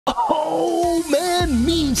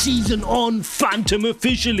meme season on Phantom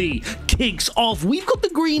officially kicks off. We've got the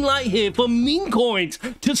green light here for meme coins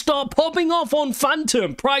to start popping off on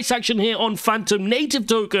Phantom. Price action here on Phantom native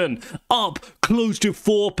token up close to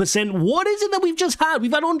 4%. What is it that we've just had?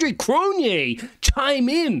 We've had Andre Cronje chime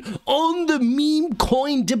in on the meme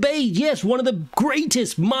coin debate. Yes, one of the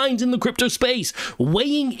greatest minds in the crypto space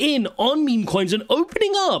weighing in on meme coins and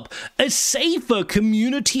opening up a safer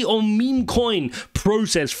community on meme coin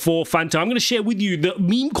process for Phantom. I'm going to share with you the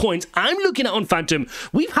meme coins I'm looking at on Phantom.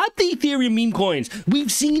 We've had the Ethereum meme coins.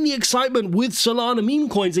 We've seen the excitement with Solana meme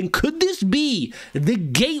coins. And could this be the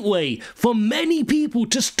gateway for many people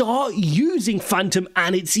to start using Phantom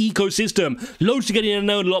and its ecosystem? Loads to get in and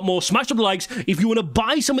know a lot more. Smash up the likes. If you want to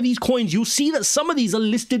buy some of these coins, you'll see that some of these are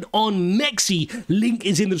listed on Mexi. Link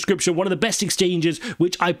is in the description. One of the best exchanges,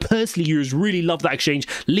 which I personally use. Really love that exchange.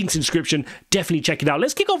 Links in the description. Definitely check it out.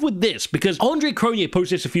 Let's kick off with this because Andre Cronje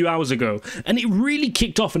posted this a few hours ago and it really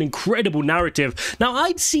kicked off an incredible narrative. Now,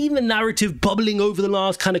 I'd seen the narrative bubbling over the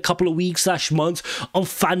last kind of couple of weeks / months of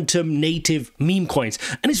Phantom native meme coins.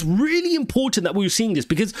 And it's really important that we were seeing this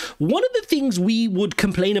because one of the things we would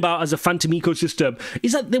complain about as a Phantom ecosystem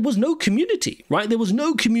is that there was no community, right? There was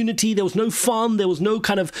no community, there was no fun, there was no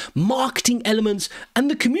kind of marketing elements, and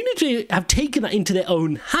the community have taken that into their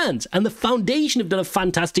own hands, and the foundation have done a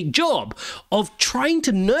fantastic job of trying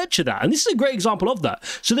to nurture that, and this is a great example of that.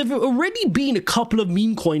 So there have already been a couple of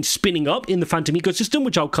meme coins spinning up in the Phantom ecosystem,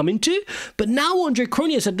 which I'll come into, but now Andre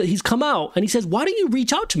Cronje said that he's come out and he says, why don't you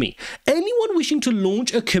reach out to me? Anyone wishing to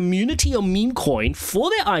launch a community on meme coin for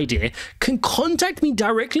their idea can contact me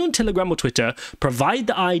directly on Telegram or Twitter, provide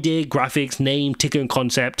the idea, graphics, name, ticker, and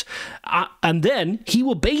concept, and then he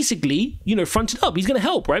will basically, front it up. He's going to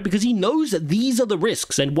help, right? Because he knows that these are the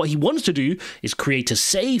risks, and what he wants to do is create a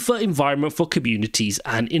safer environment for communities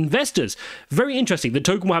and investors. Very interesting. The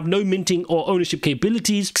token will have no minting or ownership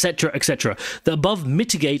capabilities, etc., etc. The above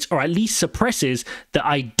mitigates or at least suppresses the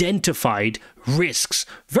identified risks.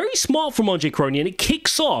 Very smart from Andre Cronje, and it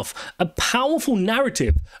kicks off a powerful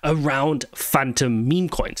narrative around Phantom meme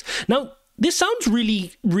coins. Now, this sounds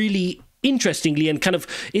really, really interestingly, and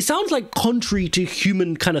it sounds like contrary to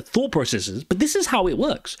human kind of thought processes, but this is how it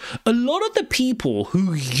works. A lot of the people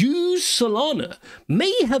who use Solana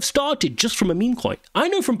may have started just from a meme coin. I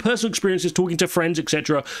know from personal experiences, talking to friends,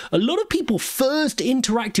 etc., a lot of people first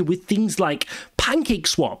interacted with things like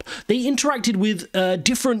PancakeSwap. They interacted with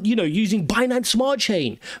different, using Binance Smart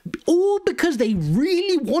Chain, all because they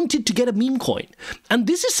really wanted to get a meme coin. And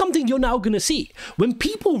this is something you're now going to see. When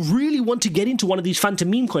people really want to get into one of these Phantom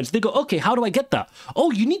meme coins, they go, okay, how do I get that?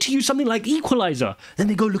 Oh, you need to use something like Equalizer. Then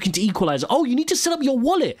they go look into Equalizer. Oh, you need to set up your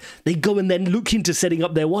wallet. They go and then look into setting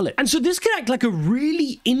up their wallet. And so this can act like a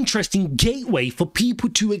really interesting gateway for people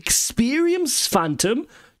to experience Phantom,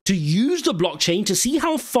 to use the blockchain, to see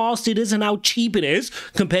how fast it is and how cheap it is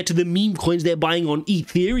compared to the meme coins they're buying on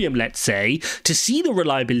Ethereum, let's say, to see the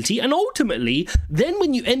reliability. And ultimately, then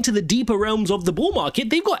when you enter the deeper realms of the bull market,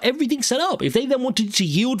 they've got everything set up. If they then wanted to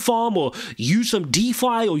yield farm or use some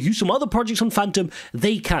DeFi or use some other projects on Phantom,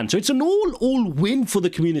 they can. So it's an all win for the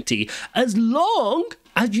community, as long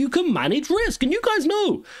as you can manage risk. And you guys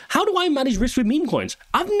know, how do I manage risk with meme coins?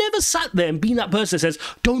 I've never sat there and been that person that says,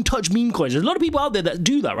 don't touch meme coins. There's a lot of people out there that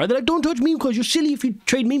do that, right? They're like, don't touch meme coins. You're silly if you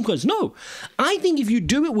trade meme coins. No, I think if you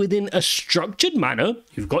do it within a structured manner,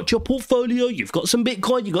 you've got your portfolio, you've got some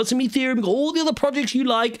Bitcoin, you've got some Ethereum, you've got all the other projects you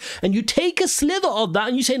like, and you take a slither of that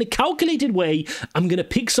and you say in a calculated way, I'm going to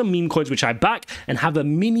pick some meme coins which I back and have a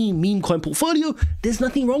mini meme coin portfolio. There's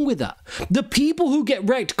nothing wrong with that. The people who get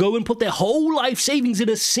wrecked go and put their whole life savings in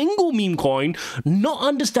a single meme coin, not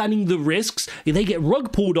understanding the risks. They get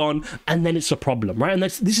rug pulled on, and then it's a problem, right? And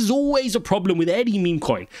this is always a problem with any meme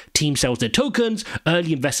coin. Team sells their tokens,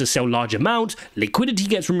 early investors sell large amounts, liquidity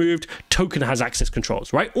gets removed, token has access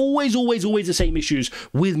controls, right? Always the same issues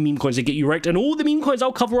with meme coins that get you wrecked. And all the meme coins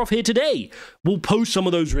I'll cover off here today will pose some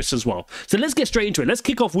of those risks as well. So let's get straight into it. Let's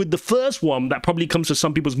kick off with the first one that probably comes to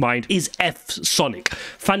some people's mind is F-Sonic,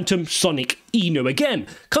 Phantom Sonic Inu. Again,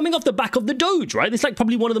 coming off the back of the Doge, right? It's like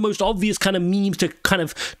probably one of the most obvious kind of memes to kind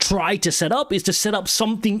of try to set up is to set up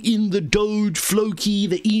something in the Doge, Floki,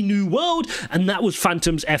 the Inu world, and that was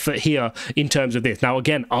Phantom's effort here in terms of this. Now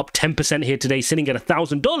again, up 10% here today, sitting at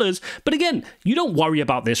 $1,000, but again, you don't worry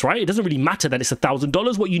about this, right? It doesn't really matter that it's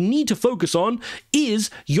 $1,000. What you need to focus on is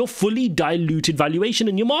your fully diluted valuation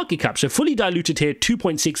and your market cap. So fully diluted here,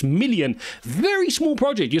 2.6 million, very small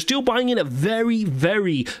project. You're still buying in a very,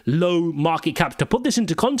 very low market market cap. To put this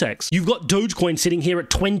into context, you've got Dogecoin sitting here at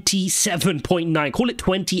 27.9, call it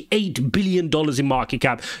 $28 billion in market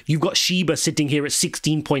cap. You've got Shiba sitting here at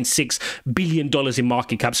 $16.6 billion in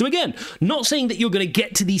market cap. So again, not saying that you're going to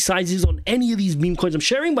get to these sizes on any of these meme coins I'm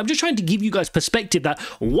sharing, but I'm just trying to give you guys perspective that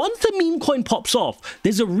once a meme coin pops off,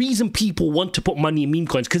 there's a reason people want to put money in meme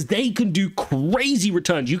coins, because they can do crazy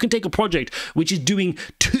returns. You can take a project which is doing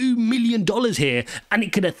 $2 million here and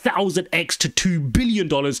it can 1000x to $2 billion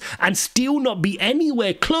and still not be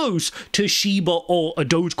anywhere close to Shiba or a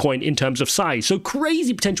Dogecoin in terms of size. So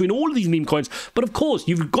crazy potential in all of these meme coins, but of course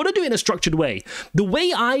you've got to do it in a structured way. The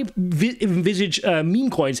way I envisage meme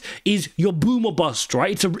coins is your boom or bust,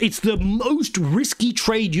 right? It's the most risky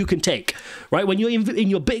trade you can take, right? When you're in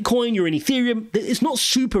your Bitcoin, you're in Ethereum, it's not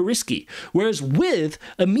super risky. Whereas with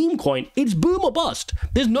a meme coin, it's boom or bust.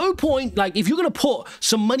 There's no point, like if you're going to put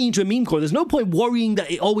some money into a meme coin, there's no point worrying that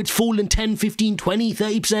it's fallen 10, 15, 20,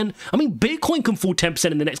 30%. I mean, Bitcoin can fall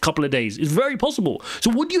 10% in the next couple of days. It's very possible.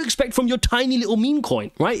 So what do you expect from your tiny little meme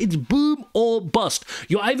coin, right? It's boom or bust.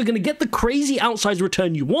 You're either going to get the crazy outsized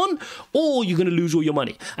return you want, or you're going to lose all your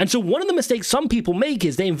money. And so one of the mistakes some people make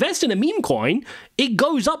is they invest in a meme coin, it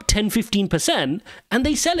goes up 10, 15%, and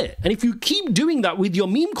they sell it. And if you keep doing that with your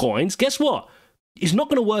meme coins, guess what? It's not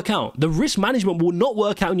going to work out. The risk management will not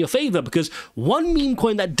work out in your favor, because one meme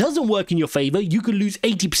coin that doesn't work in your favor, you could lose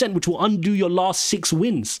 80%, which will undo your last 6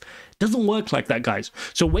 wins. Doesn't work like that, guys.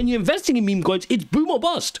 So when you're investing in meme coins, it's boom or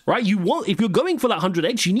bust, right? If you're going for that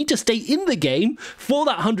 100x, you need to stay in the game for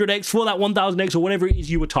that 100x, for that 1000x, or whatever it is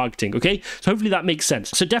you were targeting, okay? So hopefully that makes sense.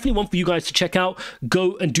 So definitely one for you guys to check out.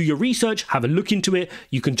 Go and do your research, have a look into it.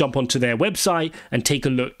 You can jump onto their website and take a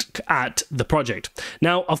look at the project.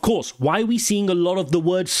 Now, of course, why are we seeing a lot of the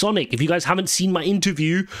word Sonic? If you guys haven't seen my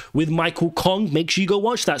interview with Michael Kong, make sure you go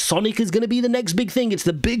watch that. Sonic is going to be the next big thing. It's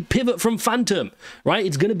the big pivot from Phantom, right?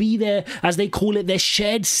 It's going to be there, as they call it, their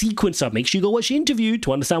shared sequencer. Make sure you go watch the interview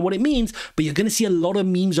to understand what it means, but you're going to see a lot of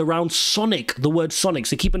memes around Sonic, the word Sonic,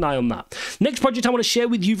 so keep an eye on that. Next project I want to share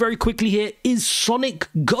with you very quickly here is Sonic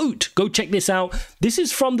Goat. Go check this out. This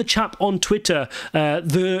is from the chap on Twitter,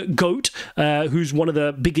 the Goat, who's one of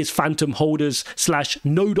the biggest Phantom holders /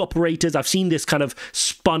 node operators. I've seen this kind of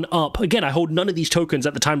spun up. Again, I hold none of these tokens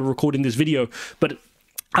at the time of recording this video, but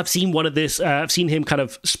I've seen one of this, I've seen him kind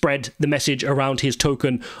of spread the message around his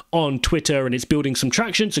token on Twitter, and it's building some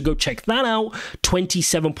traction, so go check that out.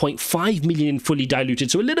 27.5 million fully diluted,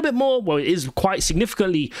 so a little bit more. Well, it is quite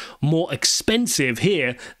significantly more expensive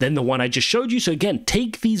here than the one I just showed you. So again,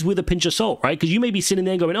 take these with a pinch of salt, right? Because you may be sitting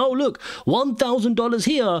there going, oh, look, $1,000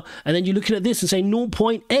 here, and then you're looking at this and saying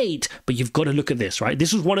 0.8, but you've got to look at this, right?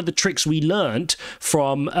 This was one of the tricks we learned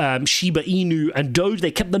from Shiba Inu and Doge.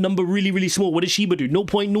 They kept the number really, really small. What did Shiba do?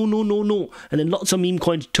 0.9. No. And then lots of meme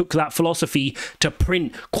coins took that philosophy to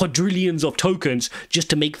print quadrillions of tokens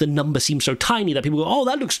just to make the number seem so tiny that people go, oh,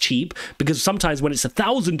 that looks cheap. Because sometimes when it's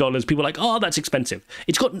 $1,000, people are like, oh, that's expensive.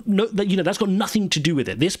 It's got no, that's got nothing to do with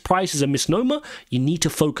it. This price is a misnomer. You need to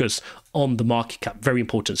focus on the market cap. Very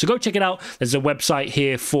important. So go check it out. There's a website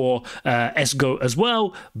here for Esgo as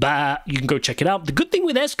well, but you can go check it out. The good thing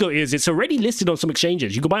with Esgo is it's already listed on some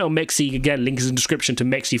exchanges. You can buy on Mexi. Again, link is in the description to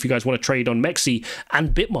Mexi if you guys want to trade on Mexi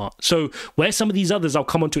and Bitmart. So where some of these others, I'll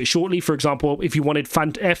come onto it shortly. For example, if you wanted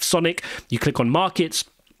F Sonic, you click on markets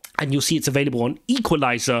and you'll see it's available on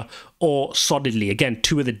Equalizer or Solidly. Again,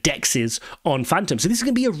 2 of the dexes on Phantom. So this is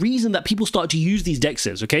going to be a reason that people start to use these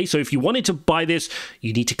dexes, okay? So if you wanted to buy this,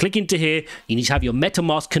 you need to click into here. You need to have your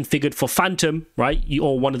MetaMask configured for Phantom, right?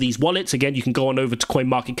 Or one of these wallets. Again, you can go on over to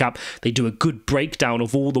CoinMarketCap. They do a good breakdown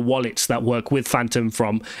of all the wallets that work with Phantom,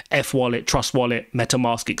 from F Wallet, Trust Wallet,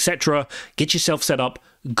 MetaMask, etc. Get yourself set up.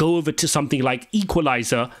 Go over to something like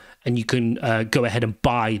Equalizer, and you can go ahead and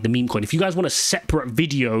buy the meme coin. If you guys want a separate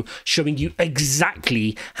video showing you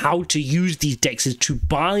exactly how to use these dexes to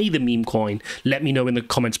buy the meme coin, let me know in the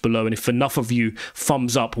comments below. And if enough of you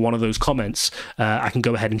thumbs up one of those comments, I can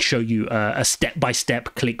go ahead and show you a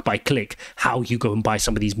step-by-step, click-by-click, how you go and buy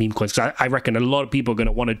some of these meme coins. Because I reckon a lot of people are going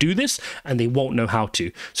to want to do this, and they won't know how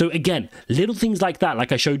to. So again, little things like that,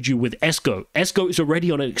 like I showed you with Esgo. Esgo is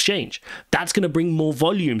already on an exchange. That's going to bring more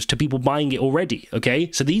volumes to people buying it already,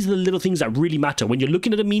 okay? So these are the little things that really matter. When you're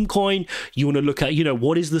looking at a meme coin, you want to look at,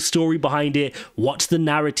 what is the story behind it? What's the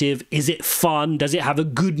narrative? Is it fun? Does it have a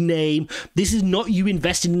good name? This is not you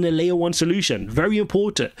investing in a layer 1 solution. Very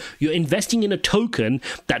important. You're investing in a token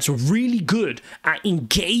that's really good at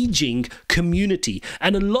engaging community.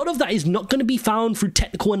 And a lot of that is not going to be found through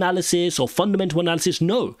technical analysis or fundamental analysis.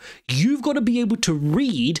 No, you've got to be able to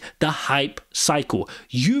read the hype cycle.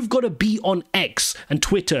 You've got to be on X and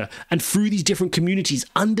Twitter and through these different communities,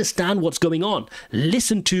 understand what's going on.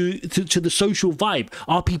 Listen to the social vibe.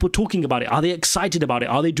 Are people talking about it? Are they excited about it?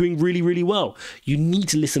 Are they doing really, really well? You need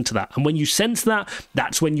to listen to that. And when you sense that,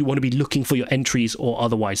 that's when you want to be looking for your entries or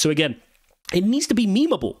otherwise. So again, it needs to be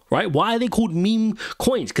memeable, right? Why are they called meme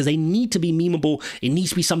coins? Because they need to be memeable. It needs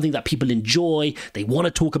to be something that people enjoy, they want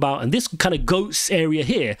to talk about. And this kind of GOATs area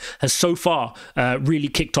here has so far really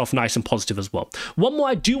kicked off nice and positive as well. One more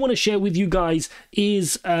I do want to share with you guys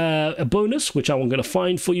is a bonus, which I'm going to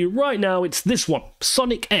find for you right now. It's this one,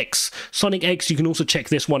 Sonic X. Sonic X, you can also check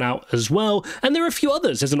this one out as well. And there are a few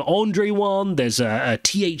others. There's an Andre one, there's a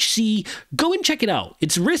THC. Go and check it out.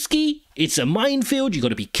 It's risky. It's a minefield. You got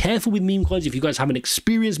to be careful with meme coins. If you guys haven't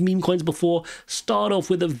experienced meme coins before, start off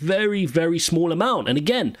with a very, very small amount. And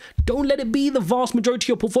again, don't let it be the vast majority of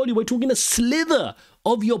your portfolio. We're talking a slither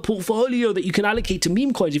of your portfolio that you can allocate to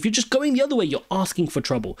meme coins. If you're just going the other way, you're asking for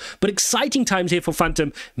trouble. But exciting times here for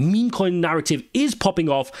Phantom. Meme coin narrative is popping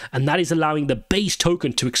off, and that is allowing the base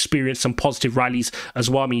token to experience some positive rallies as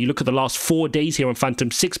well. I mean, you look at the last 4 days here on Phantom,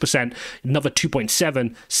 6%, another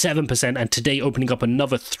 2.7%, 7%, and today opening up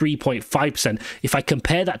another 3.5%. If I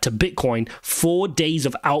compare that to Bitcoin, 4 days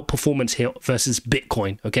of outperformance here versus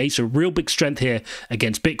Bitcoin. Okay, so real big strength here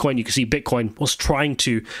against Bitcoin. You can see Bitcoin was trying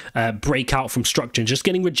to break out from structure and just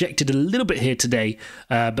getting rejected a little bit here today,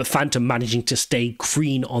 but Phantom managing to stay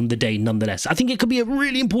green on the day nonetheless. I think it could be a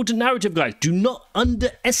really important narrative, guys. Do not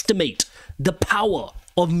underestimate the power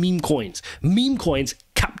of meme coins. Meme coins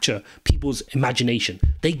capture people's imagination.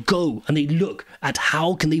 They go and they look at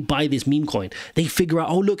how can they buy this meme coin. They figure out,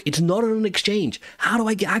 oh look, it's not on an exchange. How do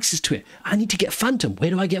I get access to it? I need to get Phantom.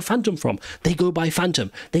 Where do I get Phantom from? They go buy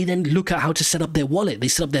Phantom. They then look at how to set up their wallet. They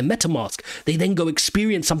set up their MetaMask. They then go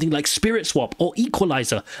experience something like Spirit Swap or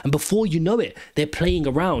Equalizer. And before you know it, they're playing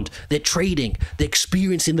around. They're trading. They're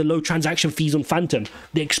experiencing the low transaction fees on Phantom.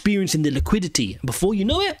 They're experiencing the liquidity. And before you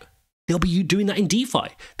know it, they'll be doing that in DeFi.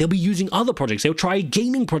 They'll be using other projects. They'll try a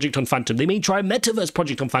gaming project on Phantom. They may try a metaverse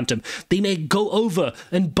project on Phantom. They may go over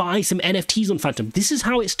and buy some NFTs on Phantom. This is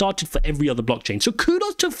how it started for every other blockchain. So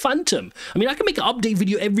kudos to Phantom. I mean, I can make an update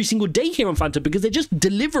video every single day here on Phantom because they're just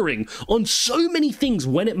delivering on so many things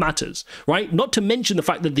when it matters, right? Not to mention the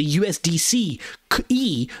fact that the USDC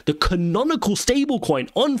the canonical stablecoin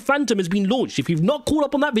on Phantom has been launched. If you've not caught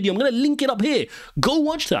up on that video, I'm going to link it up here. Go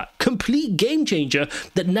watch that. Complete game changer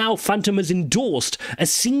that now Phantom has endorsed a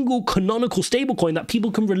single canonical stablecoin that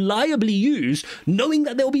people can reliably use, knowing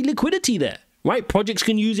that there will be liquidity there. Right? Projects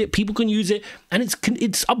can use it, people can use it, and it's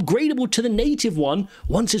upgradable to the native one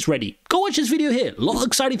once it's ready. Go watch this video here. A lot of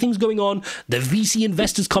exciting things going on. The VC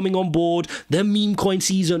investors coming on board, the meme coin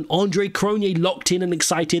season, Andre Cronje locked in and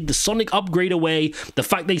excited, the Sonic upgrade away, the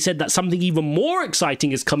fact they said that something even more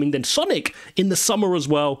exciting is coming than Sonic in the summer as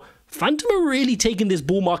well. Phantom are really taking this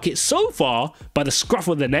bull market so far by the scruff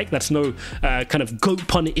of the neck. That's no kind of goat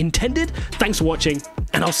pun intended. Thanks for watching,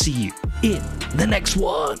 and I'll see you in the next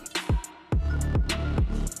one.